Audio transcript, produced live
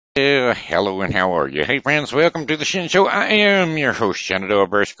Hello and how are you? Hey friends, welcome to the Shin Show. I am your host, Shenandoah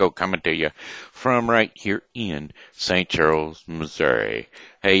Briscoe, coming to you from right here in St. Charles, Missouri.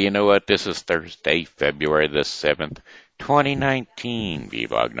 Hey, you know what? This is Thursday, February the 7th, 2019,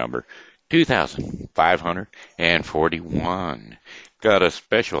 vlog number 2541. Got a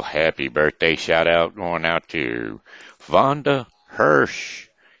special happy birthday shout out going out to Vonda Hirsch.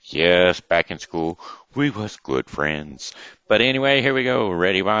 Yes, back in school, we was good friends. But anyway, here we go.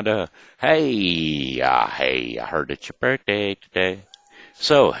 Ready, Vonda? Hey, I heard it's your birthday today.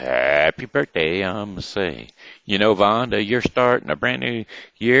 So happy birthday, I'ma say. You know, Vonda, you're starting a brand new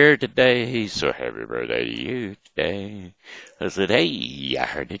year today. So happy birthday to you today. I said, hey, I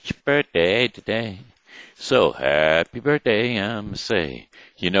heard it's your birthday today. So happy birthday, I'ma say.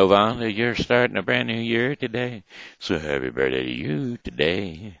 You know, Vonda, you're starting a brand new year today. So happy birthday to you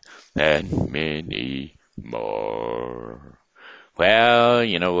today. And many more. Well,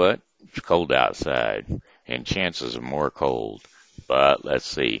 you know what? It's cold outside, and chances of more cold. But let's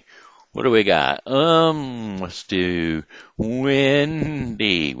see. What do we got? Let's do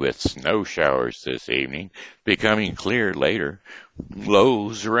windy with snow showers this evening, becoming clear later.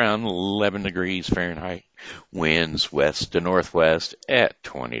 Lows around 11 degrees Fahrenheit. Winds west to northwest at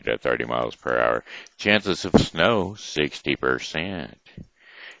 20 to 30 miles per hour. Chances of snow 60%.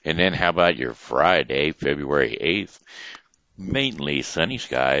 And then how about your Friday, February 8th? Mainly sunny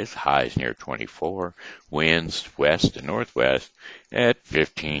skies, highs near 24, winds west to northwest at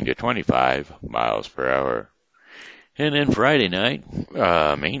 15 to 25 miles per hour. And then Friday night,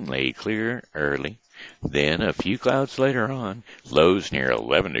 mainly clear early, then a few clouds later on, lows near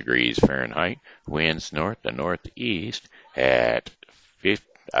 11 degrees Fahrenheit, winds north to northeast at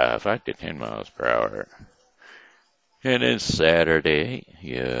 5 to 10 miles per hour. And then Saturday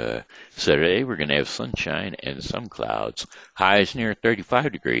we're going to have sunshine and some clouds. Highs near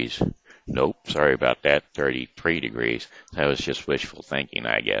 35 degrees. Nope, sorry about that, 33 degrees. That was just wishful thinking,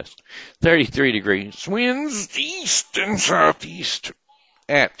 I guess. 33 degrees. Winds east and southeast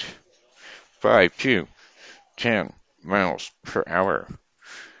at 5 to 10 miles per hour.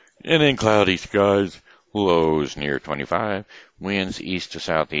 And then cloudy skies, lows near 25, winds east to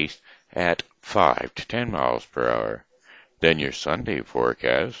southeast at 5 to 10 miles per hour. Then your Sunday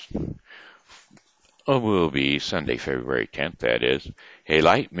forecast will be Sunday, February 10th, that is. A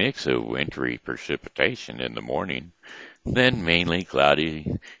light mix of wintry precipitation in the morning, then mainly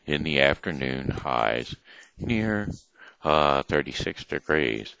cloudy in the afternoon, highs near 36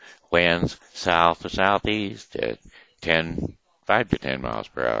 degrees. Winds south to southeast at 5 to 10 miles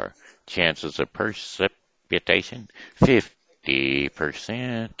per hour. Chances of precipitation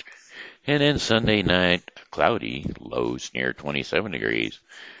 50%. And then Sunday night, cloudy, lows near 27 degrees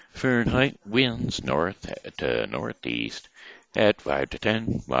Fahrenheit, winds north to northeast at 5 to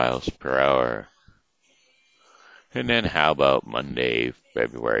 10 miles per hour. And then how about Monday,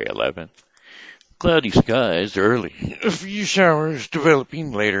 February 11th? Cloudy skies early, a few showers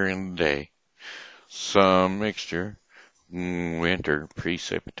developing later in the day. Some mixture, winter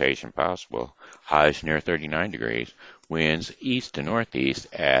precipitation possible, highs near 39 degrees, winds east to northeast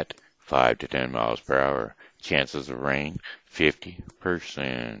at 5 to 10 miles per hour. Chances of rain,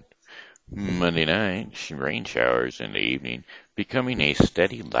 50%. Monday night, rain showers in the evening, becoming a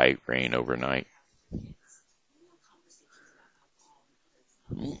steady light rain overnight.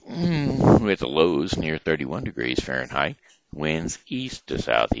 With lows near 31 degrees Fahrenheit, winds east to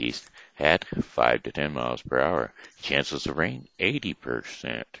southeast at 5 to 10 miles per hour. Chances of rain,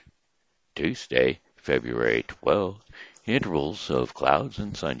 80%. Tuesday, February 12th, intervals of clouds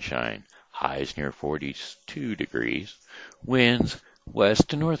and sunshine. Highs near 42 degrees. Winds west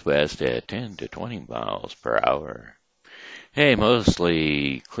to northwest at 10 to 20 miles per hour. Hey,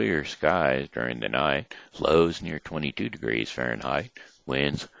 mostly clear skies during the night. Lows near 22 degrees Fahrenheit.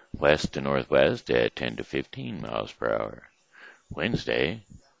 Winds west to northwest at 10 to 15 miles per hour. Wednesday,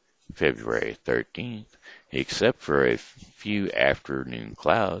 February 13th, except for a few afternoon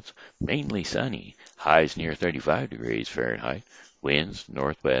clouds, mainly sunny. Highs near 35 degrees Fahrenheit. Winds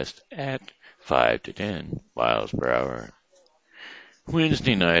northwest at 5 to 10 miles per hour.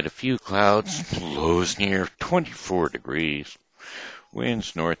 Wednesday night, a few clouds, lows near 24 degrees.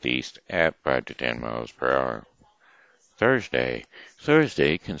 Winds northeast at 5 to 10 miles per hour. Thursday,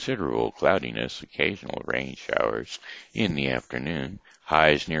 considerable cloudiness, occasional rain showers in the afternoon.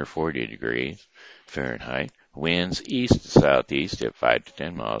 Highs near 40 degrees Fahrenheit. Winds east to southeast at 5 to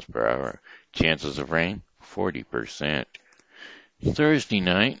 10 miles per hour. Chances of rain, 40%. Thursday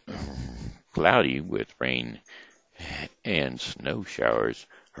night, cloudy with rain and snow showers.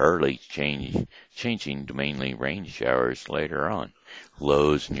 early changing to mainly rain showers later on.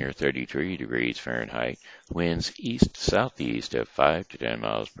 Lows near 33 degrees Fahrenheit. Winds east-southeast at 5 to 10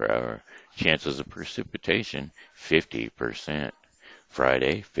 miles per hour. Chances of precipitation 50%.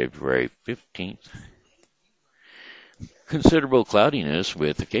 Friday, February 15th. Considerable cloudiness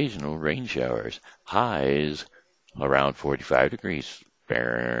with occasional rain showers. Highs around 45 degrees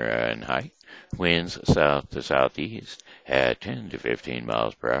Fahrenheit. Winds south to southeast at 10 to 15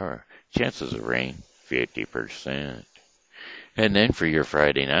 miles per hour. Chances of rain 50%. And then for your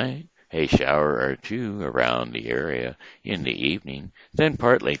Friday night, a shower or two around the area in the evening, then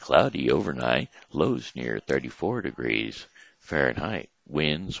partly cloudy overnight, lows near 34 degrees Fahrenheit.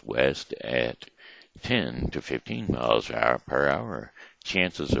 Winds west at 10 to 15 miles per hour.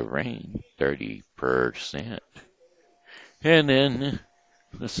 Chances of rain 30%. And then,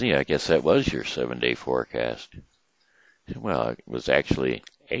 let's see, I guess that was your 7-day forecast. Well, it was actually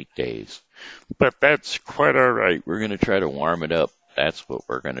 8 days. But that's quite all right. We're going to try to warm it up. That's what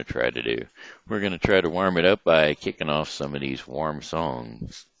we're going to try to do. We're going to try to warm it up by kicking off some of these warm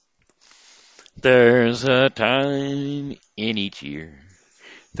songs. There's a time in each year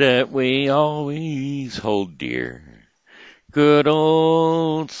that we always hold dear. Good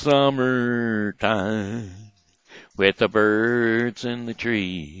old summertime. With the birds in the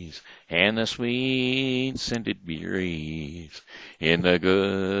trees and the sweet scented breeze in the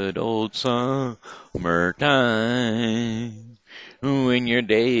good old summertime. When your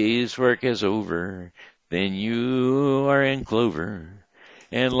day's work is over, then you are in clover,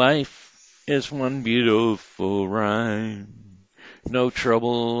 and life is one beautiful rhyme. No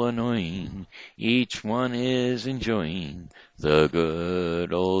trouble annoying, each one is enjoying the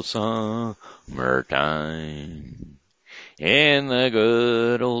good old summertime. In the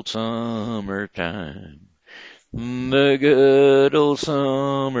good old summertime, the good old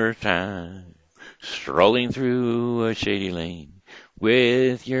summertime, strolling through a shady lane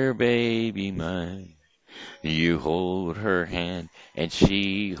with your baby mine. You hold her hand and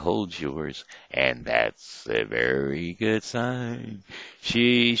she holds yours, and that's a very good sign.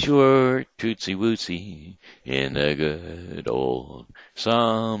 She's your tootsie wootsy in the good old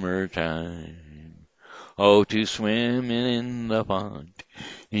summertime. Oh, to swim in the pond,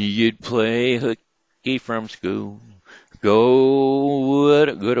 you'd play hooky from school. Go, what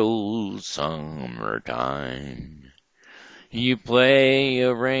a good old summertime. You play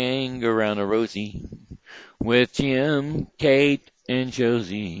a ring around a rosy with Jim, Kate, and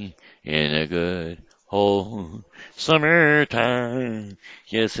Josie in a good old summertime.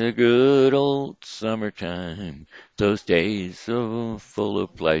 Yes, a good old summertime. Those days so full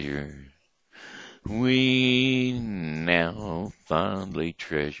of pleasure we now fondly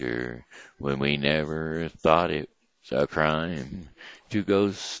treasure, when we never thought it a crime to go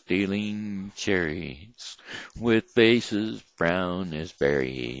stealing cherries with faces brown as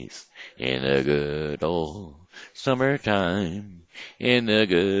berries in the good old summertime, in the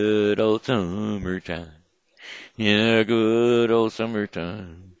good old summertime, in a good old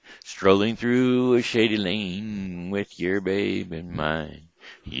summertime, strolling through a shady lane with your babe in mind.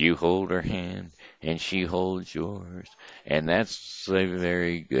 You hold her hand and she holds yours, and that's a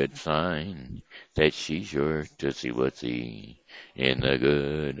very good sign that she's your tootsie wootsy in the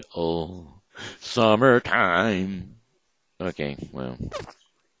good old summertime. Okay, well,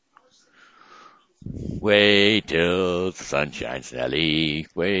 wait till the sun shines, Nelly.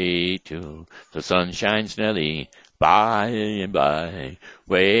 Wait till the sun shines, Nelly. By and by,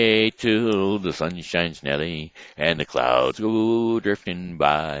 wait till the sun shines, Nelly, and the clouds go drifting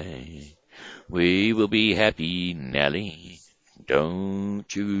by. We will be happy, Nelly. Don't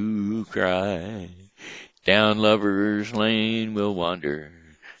you cry. Down Lover's Lane we'll wander,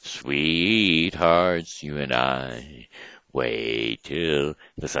 sweethearts, you and I. Wait till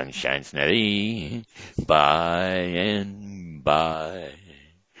the sun shines, Nelly, by and by.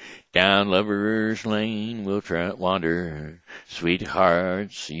 Down Lover's Lane we'll wander,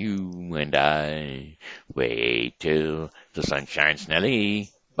 sweethearts, you and I. Wait till the sun shines, Nelly,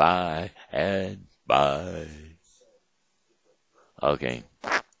 by and by. Okay.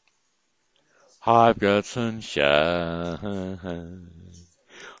 I've got sunshine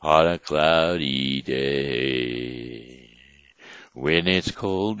on a cloudy day. When it's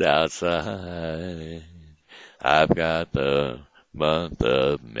cold outside, I've got the month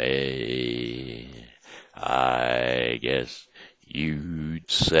of May. I guess you'd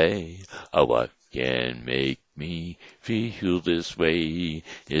say, what can make me feel this way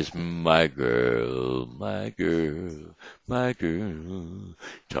is my girl, my girl, my girl,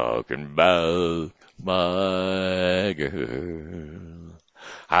 talking about my girl.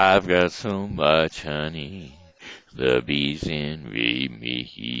 I've got so much honey, the bees envy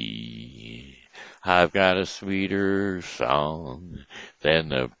me. I've got a sweeter song than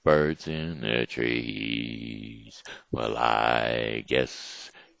the birds in the trees. Well, I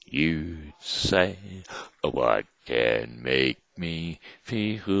guess you'd say, what can make me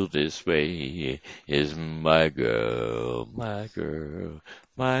feel this way is my girl, my girl,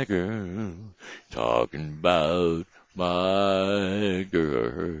 my girl, talking about my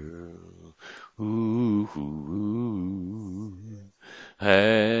girl. Ooh, ooh,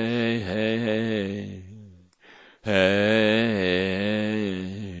 hey, hey, hey,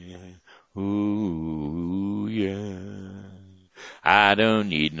 ooh, yeah. I don't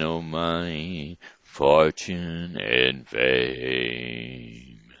need no money, fortune, and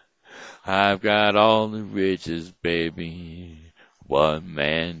fame. I've got all the riches, baby, one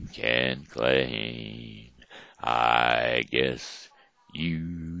man can claim. I guess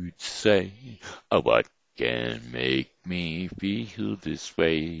you'd say, what can make me feel this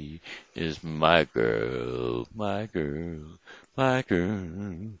way is my girl, my girl, my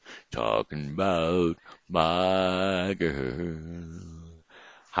girl, talking about my girl.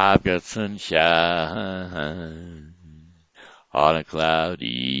 I've got sunshine on a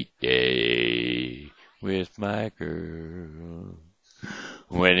cloudy day with my girl.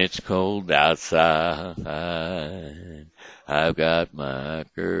 When it's cold outside, I've got my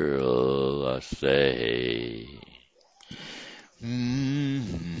girl, I say.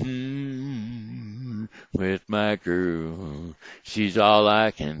 With my girl, she's all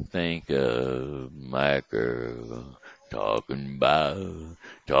I can think of, my girl. Talking about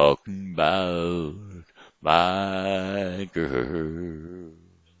my girl.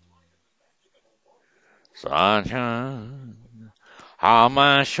 Sunshine on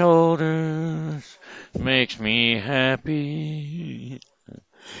my shoulders makes me happy.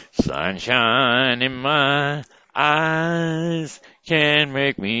 Sunshine in my eyes can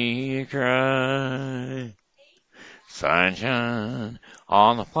make me cry. Sunshine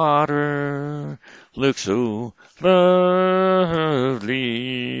on the water looks so lovely.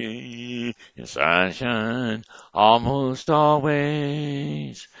 And sunshine almost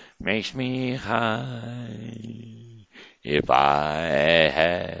always makes me high. If I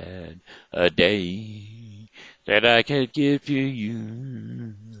had a day that I could give to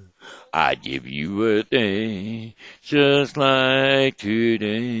you, I'd give you a day just like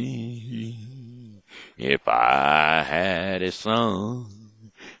today. If I had a song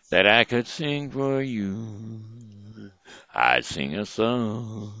that I could sing for you, I'd sing a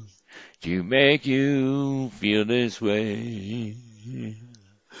song to make you feel this way.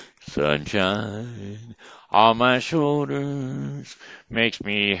 Sunshine on my shoulders makes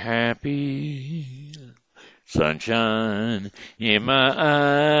me happy. Sunshine in my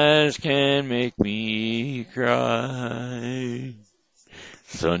eyes can make me cry.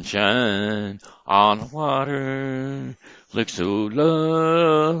 Sunshine on the water looks so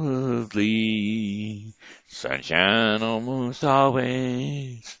lovely. Sunshine almost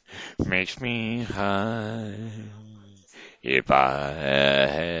always makes me high. If I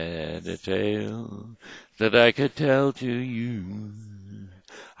had a tale that I could tell to you,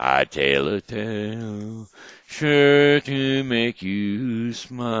 I'd tell a tale sure to make you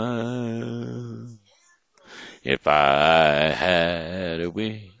smile. If I had a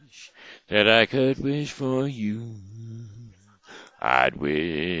wish that I could wish for you, I'd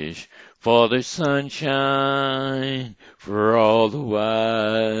wish for the sunshine for all the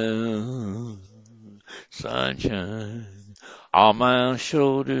while. Sunshine on my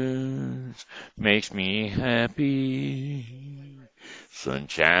shoulders makes me happy.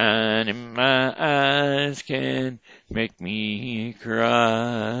 Sunshine in my eyes can make me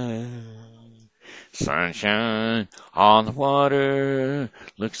cry. Sunshine on the water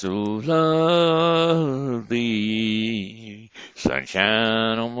looks so lovely.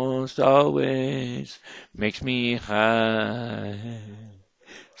 Sunshine almost always makes me high.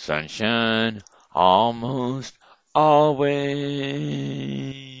 Sunshine almost always.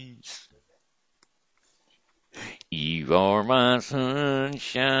 You are my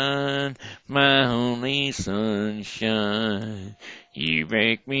sunshine, my only sunshine. You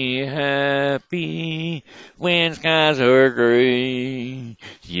make me happy when skies are gray.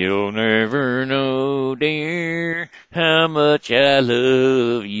 You'll never know, dear, how much I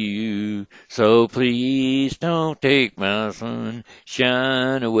love you. So please don't take my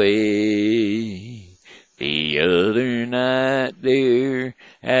sunshine away. The other night there,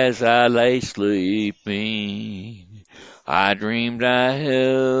 as I lay sleeping, I dreamed I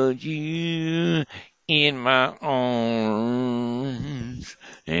held you in my arms.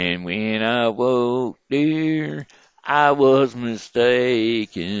 And when I woke, dear, I was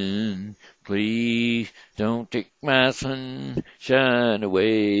mistaken. Please don't take my sunshine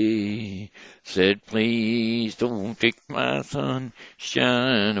away. Said, please don't take my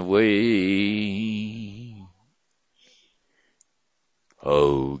sunshine away.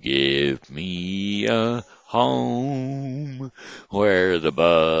 Oh, give me a home where the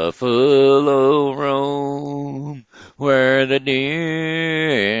buffalo roam, where the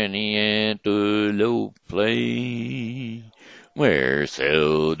deer and the antelope play, where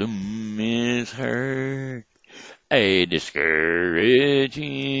seldom is heard a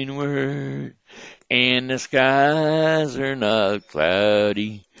discouraging word, and the skies are not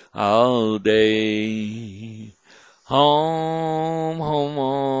cloudy all day. Home, home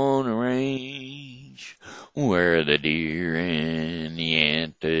on the range, where the deer and the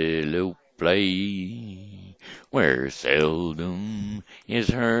antelope play, where seldom is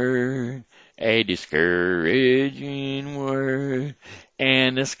heard a discouraging word,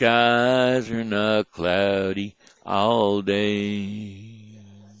 and the skies are not cloudy all day.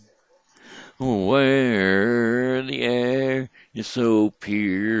 Where the air is so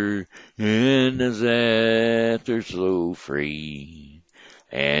pure and the zephyr so free,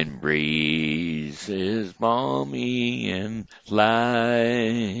 and breeze is balmy and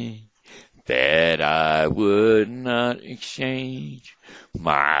light, that I would not exchange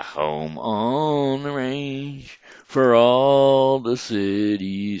my home on the range for all the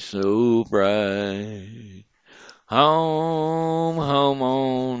cities so bright. Home, home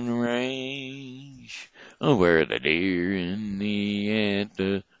on the range, where the deer and the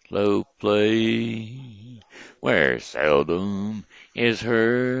antelope play, where seldom is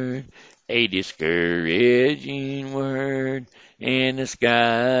heard a discouraging word, and the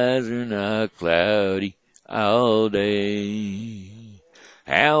skies are not cloudy all day.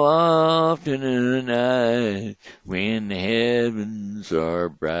 How often a night when the heavens are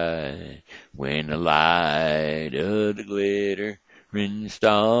bright, when the light of the glittering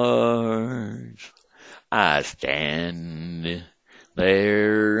stars, I stand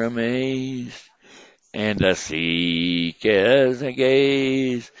there amazed, and I seek as I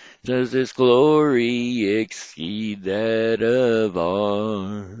gaze, does this glory exceed that of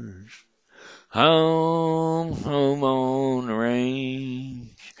ours? Home, home on the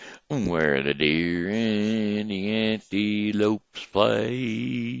range, where the deer and the antelopes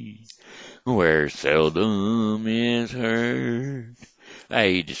play, where seldom is heard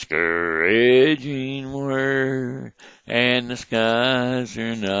a discouraging word, and the skies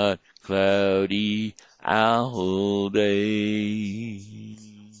are not cloudy all day.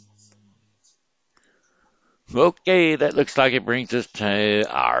 Okay, that looks like it brings us to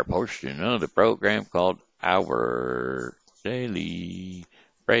our portion of the program called Our Daily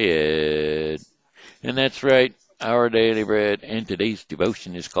Bread. And that's right, Our Daily Bread. And today's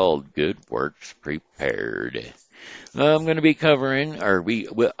devotion is called Good Works Prepared. I'm going to be covering,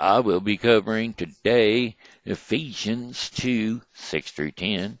 I will be covering today Ephesians 2, 6 through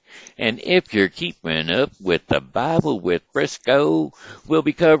 10. And if you're keeping up with the Bible with Briscoe, we'll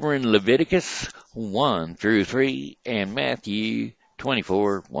be covering Leviticus 1 through 3 and Matthew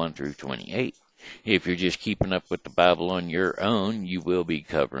 24, 1 through 28. If you're just keeping up with the Bible on your own, you will be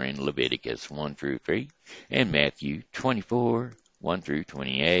covering Leviticus 1 through 3 and Matthew 24, 1 through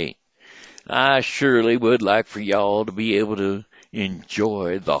 28. I surely would like for y'all to be able to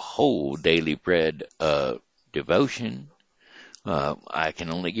enjoy the whole Daily Bread devotion. I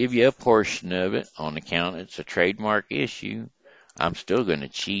can only give you a portion of it on account it's a trademark issue. I'm still going to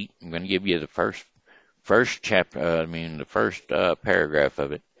cheat. I'm going to give you the first chapter, the first paragraph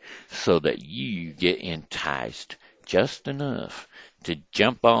of it, so that you get enticed just enough to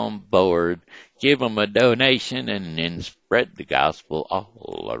jump on board, give them a donation, and then spread the gospel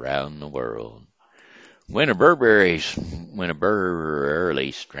all around the world. When a burly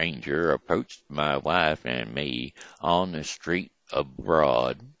stranger approached my wife and me on the street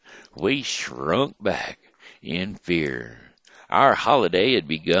abroad, we shrunk back in fear. Our holiday had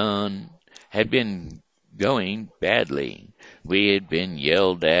been going badly. We had been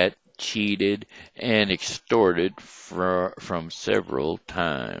yelled at, cheated, and extorted from several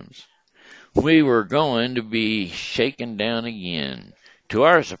times. We were going to be shaken down again. To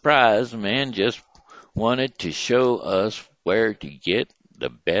our surprise, the man just wanted to show us where to get the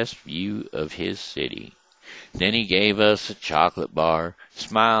best view of his city. Then he gave us a chocolate bar,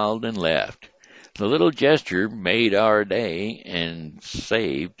 smiled, and left. The little gesture made our day and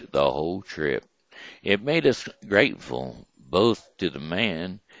saved the whole trip. It made us grateful both to the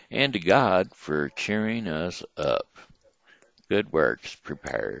man and to God for cheering us up. Good works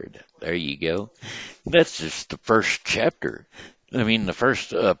prepared. There you go. That's just the first chapter. The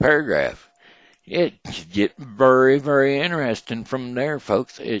first paragraph. It can get very, very interesting from there,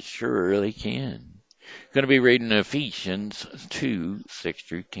 folks. It surely can. Going to be reading Ephesians 2, 6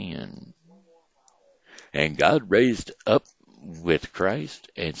 through 10. And God raised up with Christ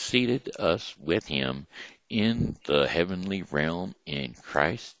and seated us with him in the heavenly realm in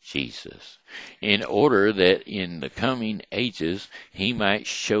Christ Jesus, in order that in the coming ages he might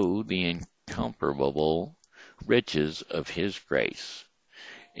show the incomparable riches of his grace,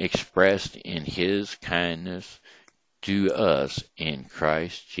 expressed in his kindness to us in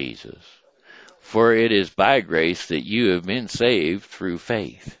Christ Jesus. For it is by grace that you have been saved through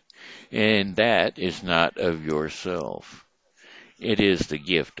faith, and that is not of yourself. It is the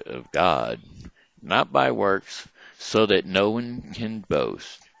gift of God, not by works, so that no one can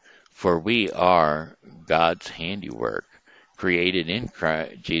boast. For we are God's handiwork, created in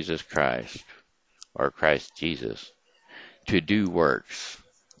Jesus Christ, or Christ Jesus, to do works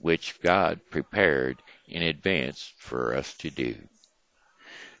which God prepared in advance for us to do.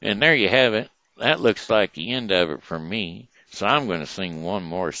 And there you have it. That looks like the end of it for me. So I'm going to sing one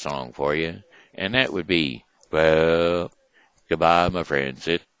more song for you, and that would be, well, goodbye, my friends.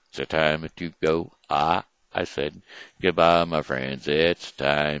 It's a time to go. I said, goodbye, my friends. It's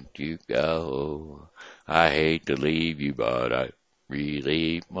time to go. I hate to leave you, but I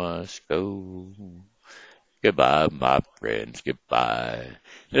really must go. Goodbye, my friends. Goodbye.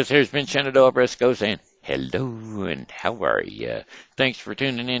 This here's been Shenandoah Briscoe saying hello and how are ya? Thanks for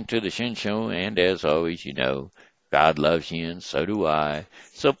tuning in to the Shin Show, and as always, God loves you and so do I.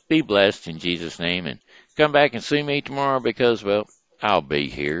 So be blessed in Jesus' name, and come back and see me tomorrow because, well, I'll be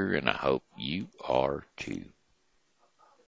here and I hope you are too.